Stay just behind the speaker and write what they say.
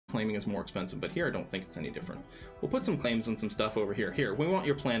claiming is more expensive, but here I don't think it's any different. We'll put some claims on some stuff over here. Here, we want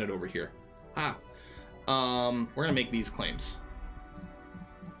your planet over here. We're gonna make these claims.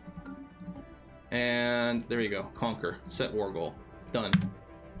 And there you go. Conquer. Set war goal. Done.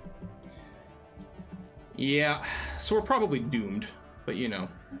 Yeah, so we're probably doomed, but you know.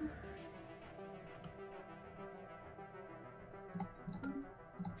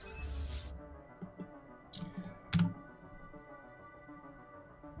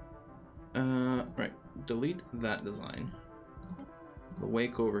 Right. Delete that design. The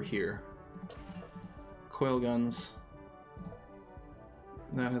wake over here. Coil guns.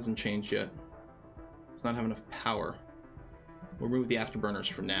 That hasn't changed yet. Does not have enough power. We'll remove the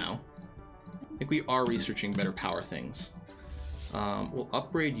afterburners for now. I think we are researching better power things. We'll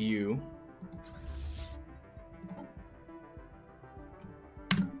upgrade you.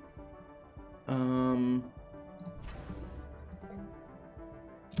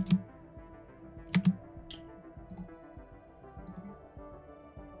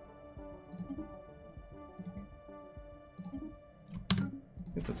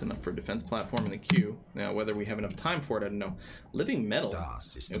 I think that's enough for a defense platform in the queue. Now, whether we have enough time for it, I don't know. Living metal.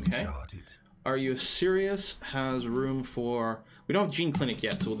 Okay. Are you serious? Has room for... We don't have Gene Clinic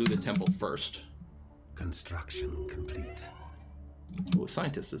yet, so we'll do the temple first. Construction complete. Oh, a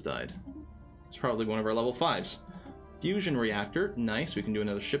scientist has died. It's probably one of our level 5s. Fusion reactor. Nice. We can do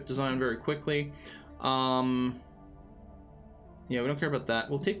another ship design very quickly. Yeah, we don't care about that.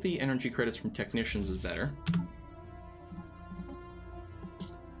 We'll take the energy credits from technicians is better.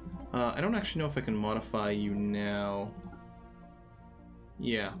 I don't actually know if I can modify you now.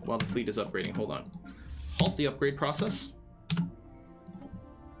 Yeah, while the fleet is upgrading. Hold on. Halt the upgrade process.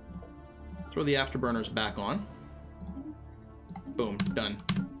 Throw the afterburners back on. Boom, done.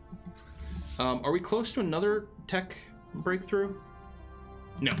 Are we close to another tech breakthrough?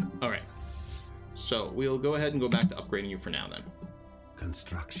 No. All right. So we'll go ahead and go back to upgrading you for now then.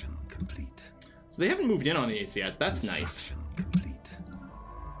 Construction complete. So they haven't moved in on these yet. That's nice. Complete.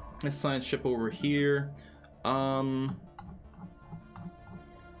 This science ship over here. You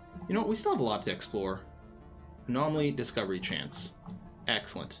know what? We still have a lot to explore. Anomaly, discovery chance.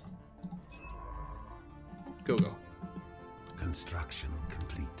 Excellent. Go, go. Construction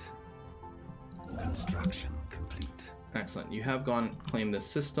complete. Construction complete. Excellent. You have gone and claimed this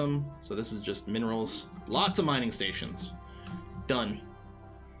system. So this is just minerals. Lots of mining stations. Done.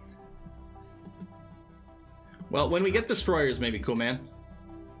 Well, when we get destroyers, maybe. Cool, man.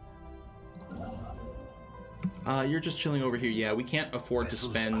 You're just chilling over here. Yeah, we can't afford to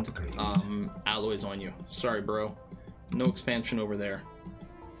spend alloys on you. Sorry, bro. No expansion over there.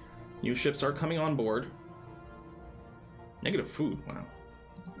 New ships are coming on board. Negative food. Wow.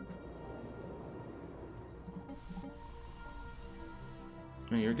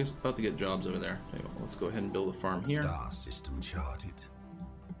 Oh, you're just about to get jobs over there. Anyway, let's go ahead and build a farm here. Star system charted.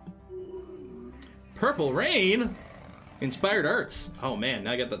 Purple Rain? Inspired Arts. Oh man,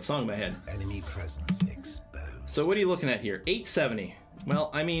 now I got that song in my head. Enemy presence exposed. So what are you looking at here? 870. Well,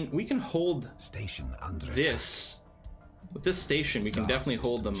 I mean, we can hold station under this. With this station, we can definitely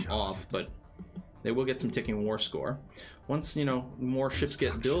hold them off, but they will get some ticking war score. Once, you know, more ships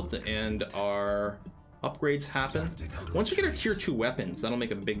get built and our upgrades happen. Once we get our tier 2 weapons, that'll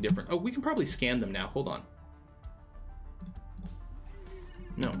make a big difference. Oh, we can probably scan them now. Hold on.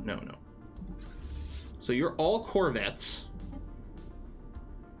 No, no, no. So you're all Corvettes.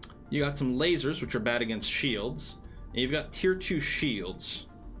 You got some lasers, which are bad against shields. And you've got tier 2 shields.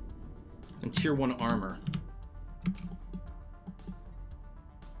 And tier 1 armor.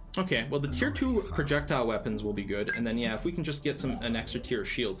 Okay, well the tier 2 projectile weapons will be good. And then yeah, if we can just get an extra tier of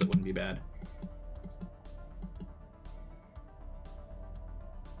shields, that wouldn't be bad.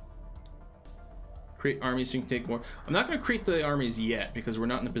 Create armies so you can take more. I'm not going to create the armies yet because we're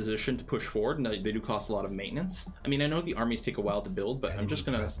not in a position to push forward and they do cost a lot of maintenance. I mean, I know the armies take a while to build, but I'm just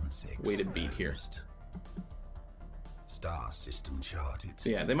going to wait a beat here. Star system charted. So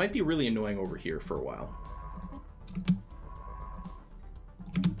yeah, they might be really annoying over here for a while.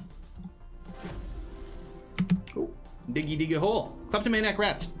 Oh, diggy diggy hole. Kleptomaniac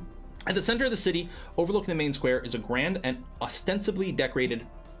rats. At the center of the city, overlooking the main square, is a grand and ostensibly decorated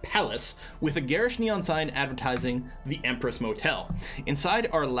palace with a garish neon sign advertising the Empress Motel. Inside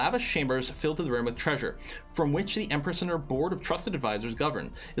are lavish chambers filled to the rim with treasure, from which the Empress and her board of trusted advisors govern.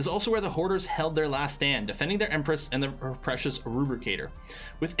 It is also where the hoarders held their last stand, defending their Empress and her precious rubricator.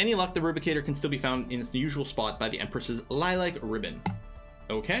 With any luck, the rubricator can still be found in its usual spot by the Empress's lilac ribbon.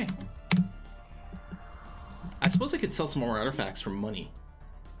 Okay. I suppose I could sell some more artifacts for money.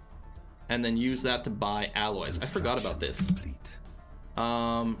 And then use that to buy alloys. I forgot about this. Complete.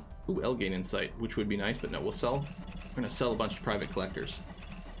 Ooh, Elgate Insight, which would be nice, but no, we'll sell. We're gonna sell a bunch of private collectors.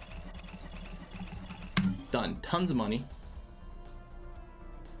 Done. Tons of money.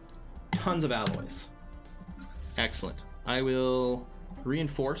 Tons of alloys. Excellent. I will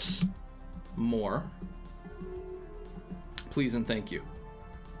reinforce more. Please and thank you.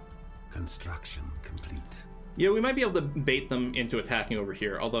 Construction complete. Yeah, we might be able to bait them into attacking over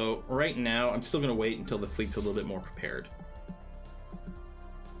here, although right now I'm still going to wait until the fleet's a little bit more prepared.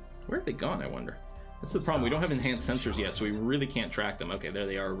 Where have they gone, I wonder? That's the problem. We don't have enhanced sensors yet, so we really can't track them. Okay, there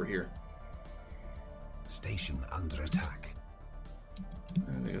they are over here. Station under attack.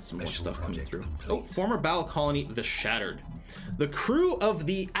 They got some more stuff coming through. Oh, former battle colony, the Shattered. The crew of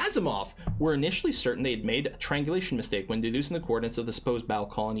the Asimov were initially certain they had made a triangulation mistake when deducing the coordinates of the supposed battle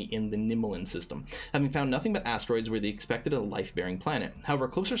colony in the Nimulin system, having found nothing but asteroids where they expected a life-bearing planet. However, a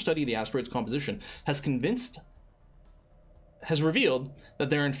closer study of the asteroid's composition has revealed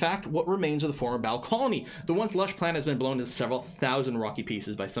that they're in fact what remains of the former battle colony. The once lush planet has been blown into several thousand rocky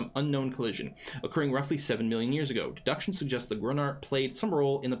pieces by some unknown collision, occurring roughly 7 million years ago. Deduction suggests the Grunar played some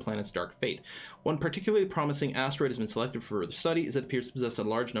role in the planet's dark fate. One particularly promising asteroid has been selected for further study, as it appears to possess a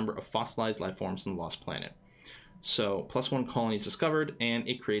large number of fossilized life forms from the lost planet. So, +1 colony is discovered, and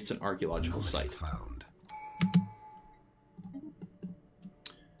it creates an archaeological site. Found.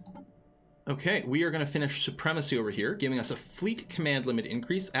 Okay, we are going to finish Supremacy over here, giving us a Fleet Command Limit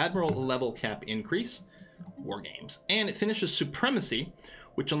increase, Admiral Level Cap increase, War Games, and it finishes Supremacy,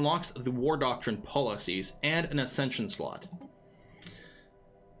 which unlocks the War Doctrine policies and an Ascension slot.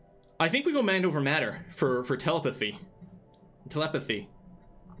 I think we go Mind over Matter for telepathy. Telepathy.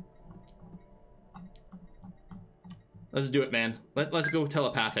 Let's do it, man. Let's go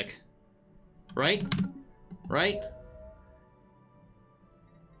telepathic. Right? Right?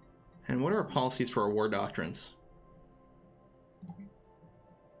 And what are our policies for our war doctrines?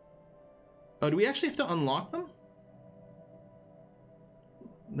 Oh, do we actually have to unlock them?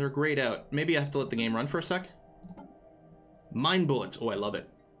 They're grayed out. Maybe I have to let the game run for a sec. Mind bullets. Oh, I love it.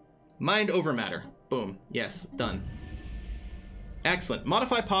 Mind over matter. Boom. Yes, done. Excellent.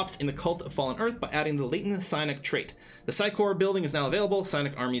 Modify pops in the Cult of Fallen Earth by adding the latent psionic trait. The Psychor building is now available.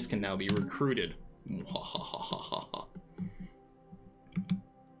 Psionic armies can now be recruited. Ha ha ha ha ha ha.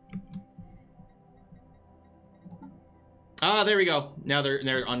 Ah, there we go. Now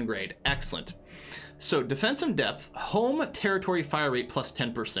they're ungrayed. Excellent. So defense and depth, home territory fire rate plus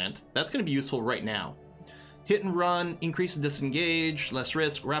 10%. That's going to be useful right now. Hit and run, increase the disengage, less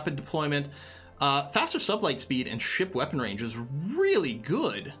risk, rapid deployment, faster sublight speed, and ship weapon range is really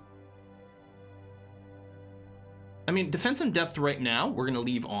good. I mean, defense and depth right now we're going to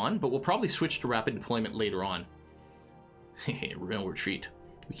leave on, but we'll probably switch to rapid deployment later on. We're going to retreat.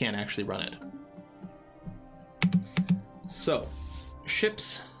 We can't actually run it. So,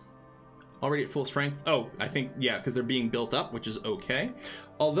 ships already at full strength. Oh, I think, yeah, because they're being built up, which is okay.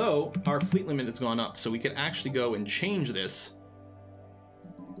 Although, our fleet limit has gone up, so we could actually go and change this.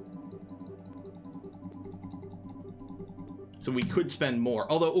 So we could spend more.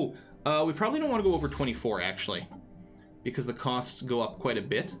 Although, we probably don't want to go over 24, actually, because the costs go up quite a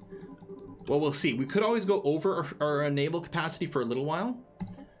bit. Well, we'll see. We could always go over our naval capacity for a little while.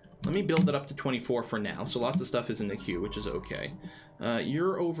 Let me build it up to 24 for now. So lots of stuff is in the queue, which is okay.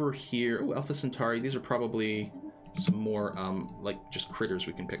 You're over here. Oh, Alpha Centauri. These are probably some more, like, just critters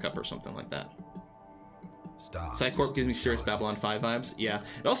we can pick up or something like that. Psycorp gives me serious Babylon 5 vibes. Yeah.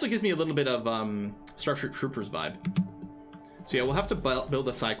 It also gives me a little bit of Starship Troopers vibe. So yeah, we'll have to build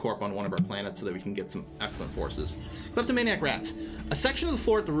a Psycorp on one of our planets so that we can get some excellent forces. Kleptomaniac Rats. A section of the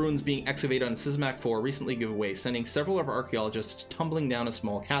floor at the ruins being excavated on Sismac 4 recently gave way, sending several of our archaeologists tumbling down a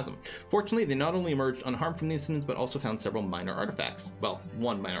small chasm. Fortunately, they not only emerged unharmed from the incidents, but also found several minor artifacts. Well,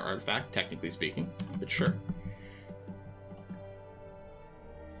 one minor artifact, technically speaking, but sure.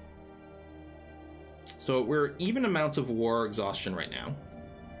 So we're even amounts of war exhaustion right now.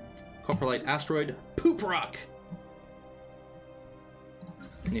 Coprolite Asteroid, Poop Rock!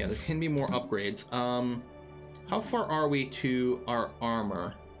 And yeah, there can be more upgrades. How far are we to our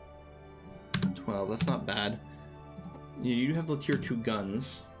armor? 12, that's not bad. You do have the tier 2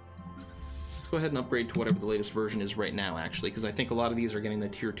 guns. Let's go ahead and upgrade to whatever the latest version is right now, actually, because I think a lot of these are getting the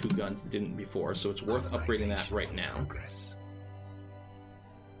tier 2 guns that didn't before, so it's worth upgrading that right now. Progress.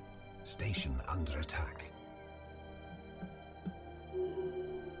 Station under attack.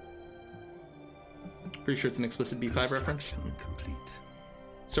 Pretty sure it's an explicit B5 reference. Complete.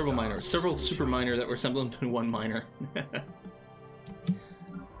 Several minors, several super minor that were assembled into one minor.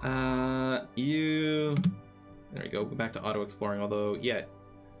 You... There we go, go back to auto-exploring, although, yeah.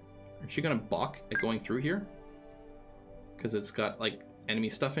 Aren't you gonna balk at going through here? Because it's got, like, enemy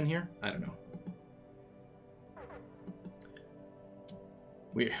stuff in here? I don't know.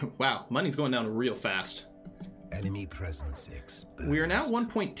 Wow, money's going down real fast. Enemy presence exposed. We are now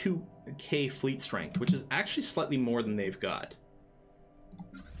 1.2k fleet strength, which is actually slightly more than they've got.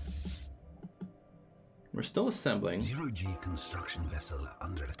 We're still assembling. 0G construction vessel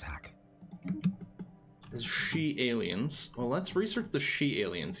under attack. She-aliens. Well, let's research the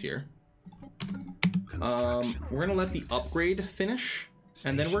she-aliens here. Construction. We're going to let the upgrade finish,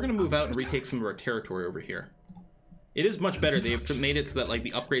 and then we're going to move out and retake some of our territory over here. It is much better. They've made it so that like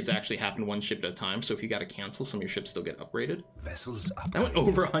the upgrades actually happen one ship at a time, so if you got to cancel, some of your ships still get upgraded. Vessels up. That went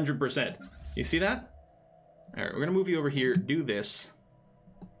over 100%. You see that? All right, we're going to move you over here, do this.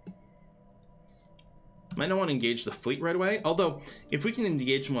 Might not want to engage the fleet right away, although if we can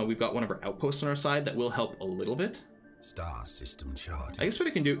engage them while we've got one of our outposts on our side, that will help a little bit. Star system chart. I guess what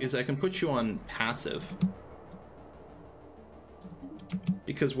I can do is I can put you on passive.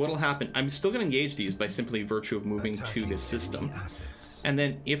 Because what'll happen, I'm still going to engage these by simply virtue of moving to this system. And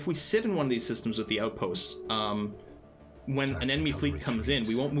then if we sit in one of these systems with the outposts, when an enemy fleet comes in,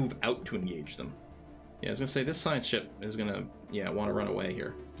 we won't move out to engage them. Yeah, I was going to say, this science ship is going to, yeah, want to run away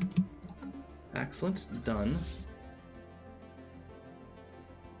here. Excellent. Done.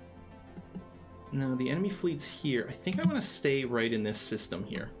 No, the enemy fleet's here. I think I want to stay right in this system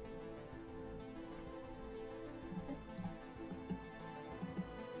here.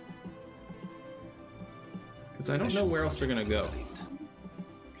 Because I don't know where else they're going to go.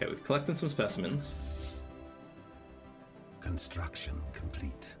 Okay, we've collected some specimens. Construction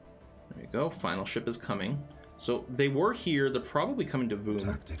complete. There you go. Final ship is coming. So they were here. They're probably coming to Voom.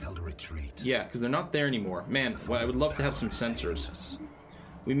 Tactical retreat. Yeah, because they're not there anymore. Man, well, I would love to have some sensors.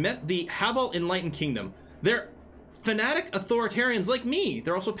 We met the Haval Enlightened Kingdom. They're fanatic authoritarians like me.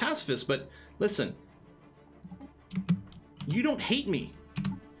 They're also pacifists, but listen. You don't hate me.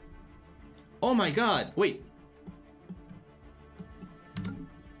 Oh my god. Wait.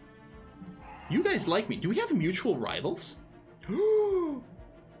 You guys like me. Do we have mutual rivals? Could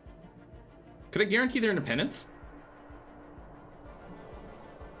I guarantee their independence?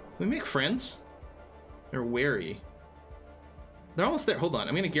 Can we make friends? They're wary. They're almost there. Hold on.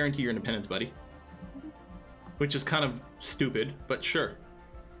 I'm going to guarantee your independence, buddy. Which is kind of stupid, but sure.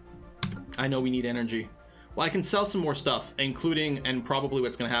 I know we need energy. Well, I can sell some more stuff, including, and probably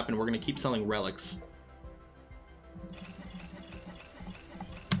what's going to happen, we're going to keep selling relics.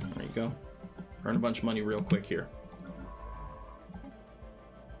 There you go. Earn a bunch of money real quick here.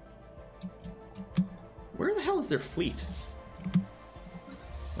 Where the hell is their fleet?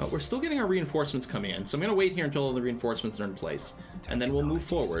 Well, we're still getting our reinforcements coming in, so I'm going to wait here until all the reinforcements are in place, and then we'll move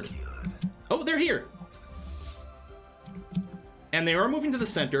forward. Oh, they're here! And they are moving to the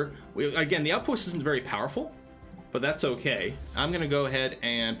center. Again, the outpost isn't very powerful, but that's okay. I'm going to go ahead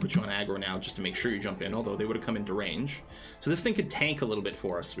and put you on aggro now just to make sure you jump in, although they would have come into range. So this thing could tank a little bit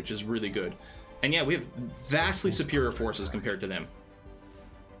for us, which is really good. And yeah, we have vastly superior forces compared to them.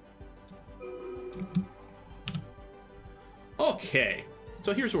 Okay,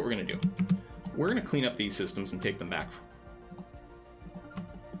 so here's what we're going to do. We're going to clean up these systems and take them back.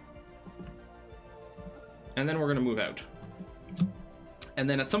 And then we're going to move out. And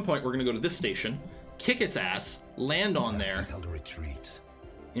then at some point, we're going to go to this station, kick its ass, land on there.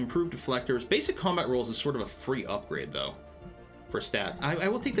 Improve deflectors. Basic combat rolls is sort of a free upgrade, though, for stats. I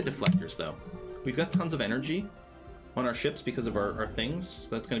will take the deflectors, though. We've got tons of energy on our ships because of our things,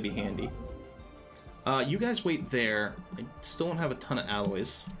 so that's going to be handy. You guys wait there. I still don't have a ton of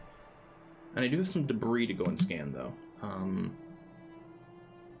alloys. And I do have some debris to go and scan, though.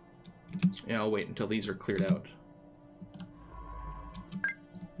 Yeah, I'll wait until these are cleared out.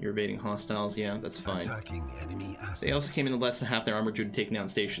 You're evading hostiles. Yeah, that's fine. Attacking enemy assets. They also came in less than half their armor due to taking down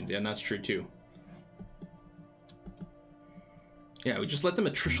stations. Yeah, and that's true, too. Yeah, we just let them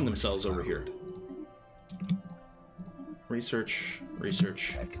attrition themselves over here. Research,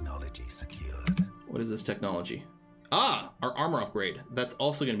 research. Technology secured. What is this technology? Ah, our armor upgrade. That's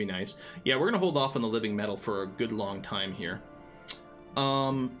also going to be nice. Yeah, we're going to hold off on the living metal for a good long time here.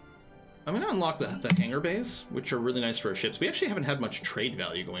 I'm going to unlock the hangar bays, which are really nice for our ships. We actually haven't had much trade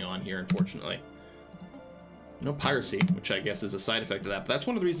value going on here, unfortunately. No piracy, which I guess is a side effect of that, but that's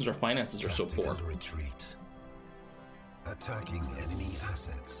one of the reasons our finances are so poor. Retreat. Attacking enemy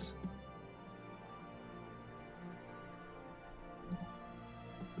assets.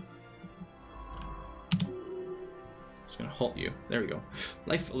 Just gonna halt you. There we go.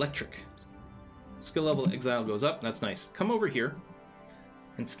 Life electric. Skill level exile goes up. That's nice. Come over here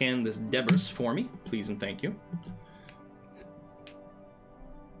and scan this debris for me, please and thank you.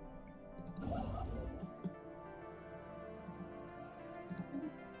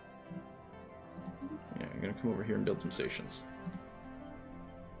 I'm gonna come over here and build some stations.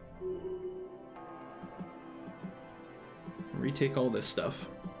 Retake all this stuff.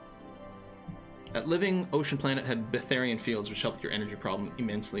 That living ocean planet had Betharian fields, which helped your energy problem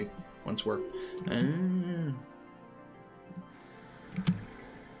immensely once worked.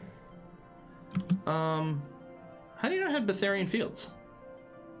 How do you not have Betharian fields?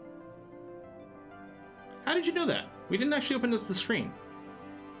 How did you know that? We didn't actually open up the screen.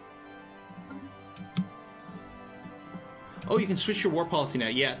 Oh, you can switch your war policy now.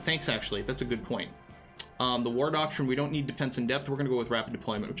 Yeah, thanks, actually. That's a good point. The war doctrine, we don't need defense in depth. We're going to go with rapid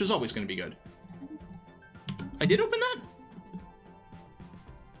deployment, which is always going to be good. I did open that?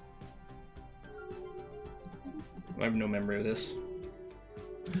 I have no memory of this.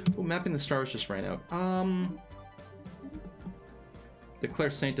 Oh, mapping the stars just ran out.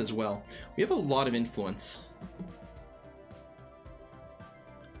 Declare Saint as well. We have a lot of influence.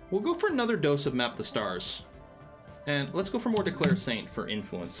 We'll go for another dose of Map the Stars. And let's go for more Declare Saint for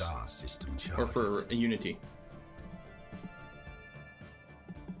influence. Star system Or for unity.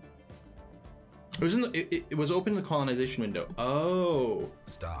 It was in the, it was open in the colonization window. Oh.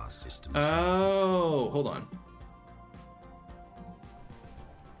 Star system Oh, hold on.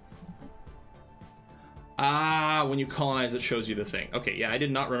 Ah, when you colonize, it shows you the thing. Okay, yeah, I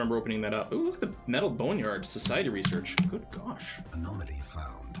did not remember opening that up. Oh, look at the Metal Boneyard Society research. Good gosh. Anomaly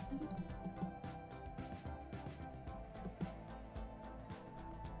found.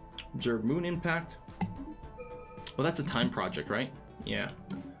 Observe moon impact. Well, that's a time project, right? Yeah.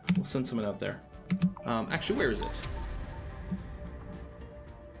 We'll send someone out there. Actually, where is it?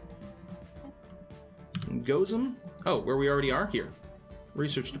 Gozum? Oh, where we already are? Here.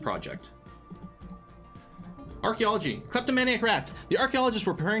 Research the project. Archaeology. Kleptomaniac rats. The archaeologists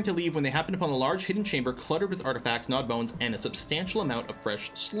were preparing to leave when they happened upon a large hidden chamber cluttered with artifacts, gnawed bones, and a substantial amount of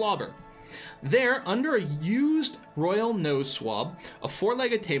fresh slobber. There, under a used royal nose swab, a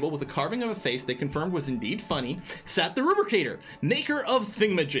four-legged table with a carving of a face they confirmed was indeed funny, sat the Rubricator, maker of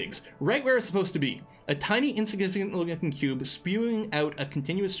thingamajigs, right where it's supposed to be. A tiny, insignificant-looking cube spewing out a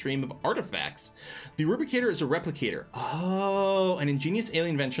continuous stream of artifacts. The Rubricator is a replicator. Oh, an ingenious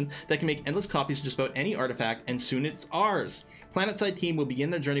alien invention that can make endless copies of just about any artifact, and soon it's ours. Planetside team will begin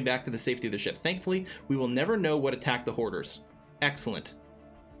their journey back to the safety of the ship. Thankfully, we will never know what attacked the Hoarders. Excellent.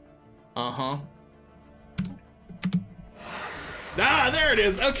 Uh-huh. Ah, there it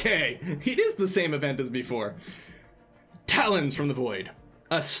is! Okay! It is the same event as before. Talons from the void.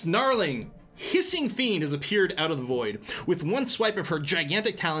 A snarling, hissing fiend has appeared out of the void. With one swipe of her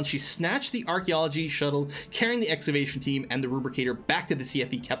gigantic talons, she snatched the archaeology shuttle carrying the excavation team and the Rubricator back to the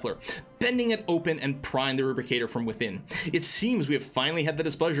CFE Kepler, bending it open and prying the Rubricator from within. It seems we have finally had the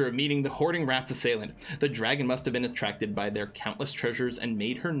displeasure of meeting the hoarding rat's assailant. The dragon must have been attracted by their countless treasures and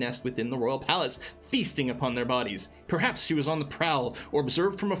made her nest within the royal palace, feasting upon their bodies. Perhaps she was on the prowl or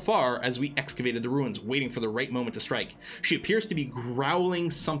observed from afar as we excavated the ruins, waiting for the right moment to strike. She appears to be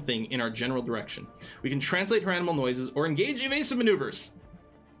growling something in our general direction. We can translate her animal noises or engage evasive maneuvers.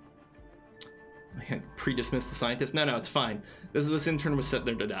 I can't pre-dismiss the scientist. No, it's fine. This intern was set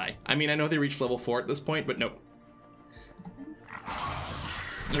there to die. I mean, I know they reached level 4 at this point, but nope.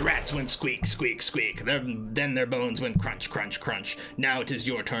 The rats went squeak, squeak, squeak. Then their bones went crunch, crunch, crunch. Now it is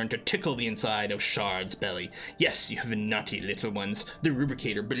your turn to tickle the inside of Shard's belly. Yes, you have been naughty little ones. The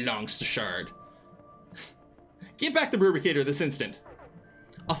Rubricator belongs to Shard. Get back the Rubricator this instant.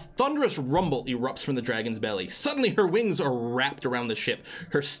 A thunderous rumble erupts from the dragon's belly. Suddenly her wings are wrapped around the ship,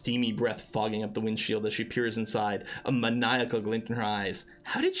 her steamy breath fogging up the windshield as she peers inside, a maniacal glint in her eyes.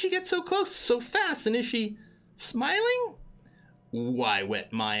 How did she get so close so fast, and is she smiling? Why you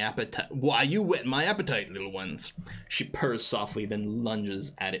whet my appetite, little ones? She purrs softly, then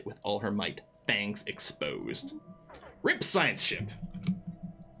lunges at it with all her might, fangs exposed. Rip science ship.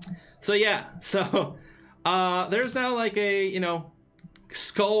 So yeah, there's now like a,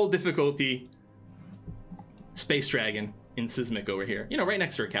 skull difficulty space dragon in Sismic over here. Right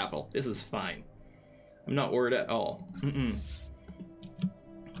next to her capital. This is fine. I'm not worried at all.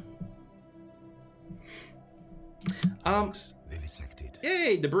 Vivisected.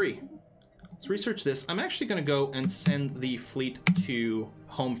 Yay, debris. Let's research this. I'm actually going to go and send the fleet to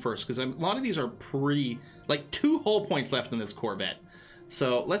home first, because a lot of these are pretty, like 2 hull points left in this Corvette.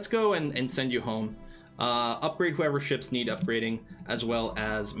 So let's go and send you home. Upgrade whoever ships need upgrading, as well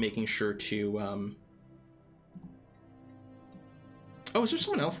as making sure to... Oh, is there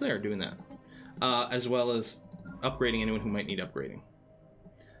someone else there doing that? As well as upgrading anyone who might need upgrading.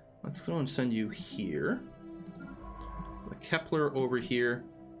 Let's go and send you here. The Kepler over here.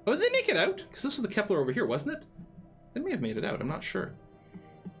 Oh, did they make it out? Because this was the Kepler over here, wasn't it? They may have made it out, I'm not sure.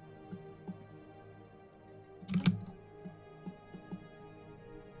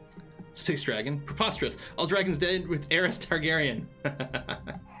 Space dragon? Preposterous. All dragons dead with Aerys Targaryen.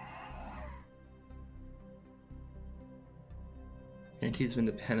 Guarantees of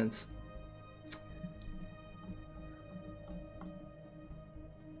independence.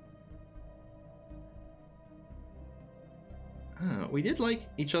 We did like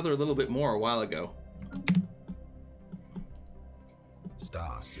each other a little bit more a while ago.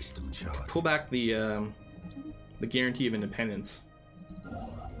 Star system chart. Pull back the guarantee of independence.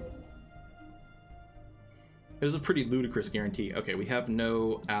 It was a pretty ludicrous guarantee. Okay, we have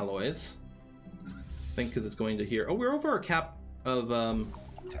no alloys. I think because it's going to here. Oh, we're over our cap of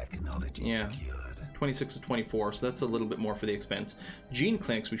Technology secured. 26 to 24, so that's a little bit more for the expense. Gene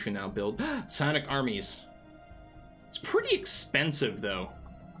clinics we should now build. Psionic armies. It's pretty expensive though.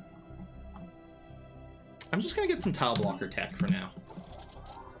 I'm just gonna get some tile blocker tech for now.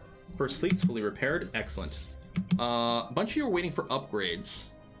 First fleet's fully repaired. Excellent. A bunch of you are waiting for upgrades.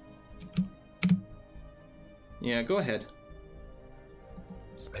 Yeah, go ahead.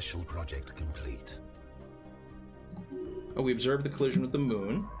 Special project complete. Oh, we observed the collision with the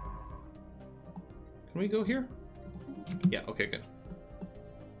moon. Can we go here? Yeah, okay, good.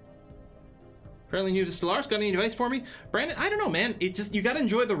 Fairly new to Stellaris. Got any advice for me? Brandon, I don't know, man. It just, you gotta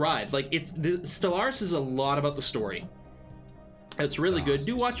enjoy the ride. Like, Stellaris is a lot about the story. It's really good.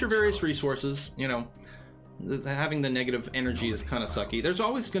 Do watch your various resources, you know. Having the negative energy is kind of sucky. There's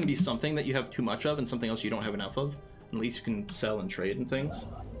always going to be something that you have too much of and something else you don't have enough of. At least you can sell and trade and things.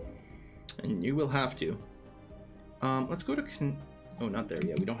 And you will have to. Let's go to... oh, not there.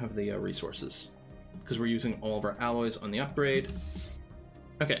 Yeah, we don't have the resources. Because we're using all of our alloys on the upgrade.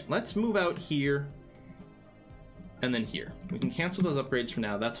 Okay, let's move out here. And then here. We can cancel those upgrades for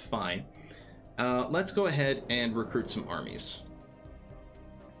now. That's fine. Let's go ahead and recruit some armies.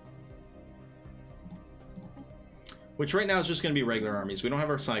 Which right now is just going to be regular armies. We don't have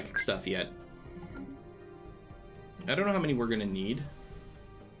our psychic stuff yet. I don't know how many we're going to need.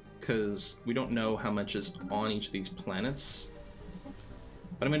 Because we don't know how much is on each of these planets.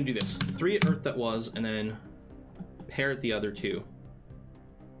 But I'm going to do this. 3 at Earth that was, and then pair at the other 2.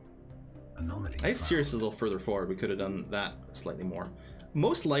 Anomaly I guess Sirius is a little further forward. We could have done that slightly more.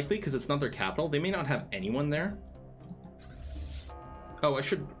 Most likely, because it's not their capital, they may not have anyone there. Oh, I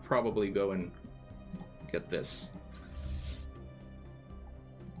should probably go and get this.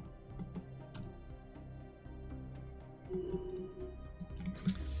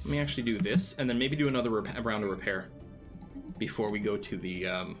 Let me actually do this, and then maybe do another round of repair before we go to the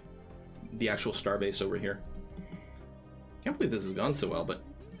actual starbase over here. Can't believe this has gone so well, but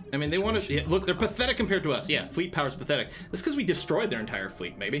I mean, they want to look. They're pathetic compared to us. Yeah, fleet power's pathetic. That's because we destroyed their entire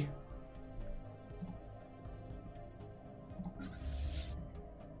fleet, maybe.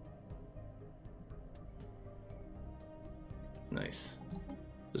 Nice.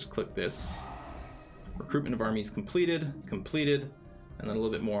 Just click this. Recruitment of armies completed. Completed. And then a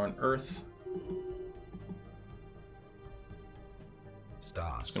little bit more on Earth. Just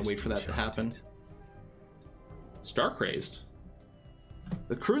gonna wait for that to happen. Star crazed.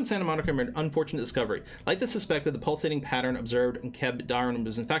 The crew in Santa Monica made an unfortunate discovery. Like the suspected, the pulsating pattern observed in Keb Darwin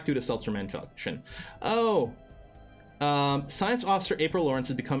was in fact due to seltzer malfunction. Oh. Science officer April Lawrence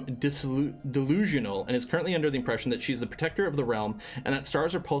has become delusional and is currently under the impression that she's the protector of the realm and that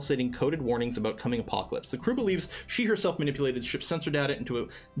stars are pulsating coded warnings about coming apocalypse. The crew believes she herself manipulated the ship's sensor data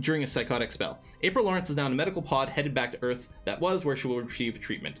during a psychotic spell. April Lawrence is now in a medical pod headed back to Earth. That was where she will receive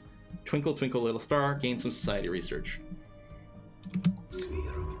treatment. Twinkle, twinkle, little star. Gain some society research.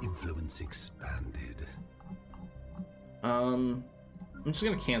 Sphere of influence expanded. I'm just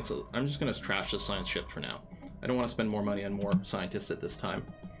gonna cancel. I'm just gonna trash the science ship for now. I don't want to spend more money on more scientists at this time.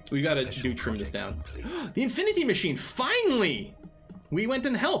 We gotta trim this down. The Infinity Machine, finally! We went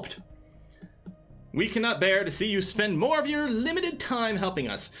and helped. We cannot bear to see you spend more of your limited time helping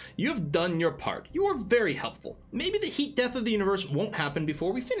us. You have done your part. You are very helpful. Maybe the heat death of the universe won't happen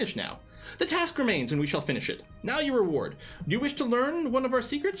before we finish now. The task remains, and we shall finish it. Now your reward. Do you wish to learn one of our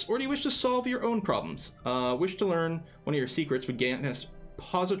secrets, or do you wish to solve your own problems? Wish to learn one of your secrets would gain us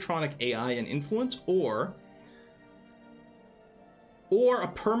positronic AI and influence, or a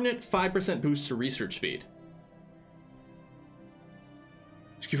permanent 5% boost to research speed.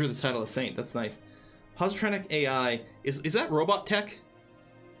 Just give her the title of Saint. That's nice. Positronic AI. Is that robot tech?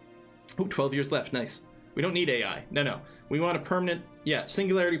 Oh, 12 years left. Nice. We don't need AI. No. We want a permanent, yeah,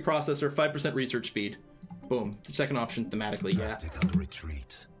 singularity processor, 5% research speed. Boom. The second option thematically, yeah. Tactical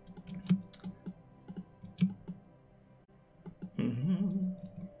retreat. All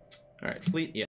right, fleet, yeah.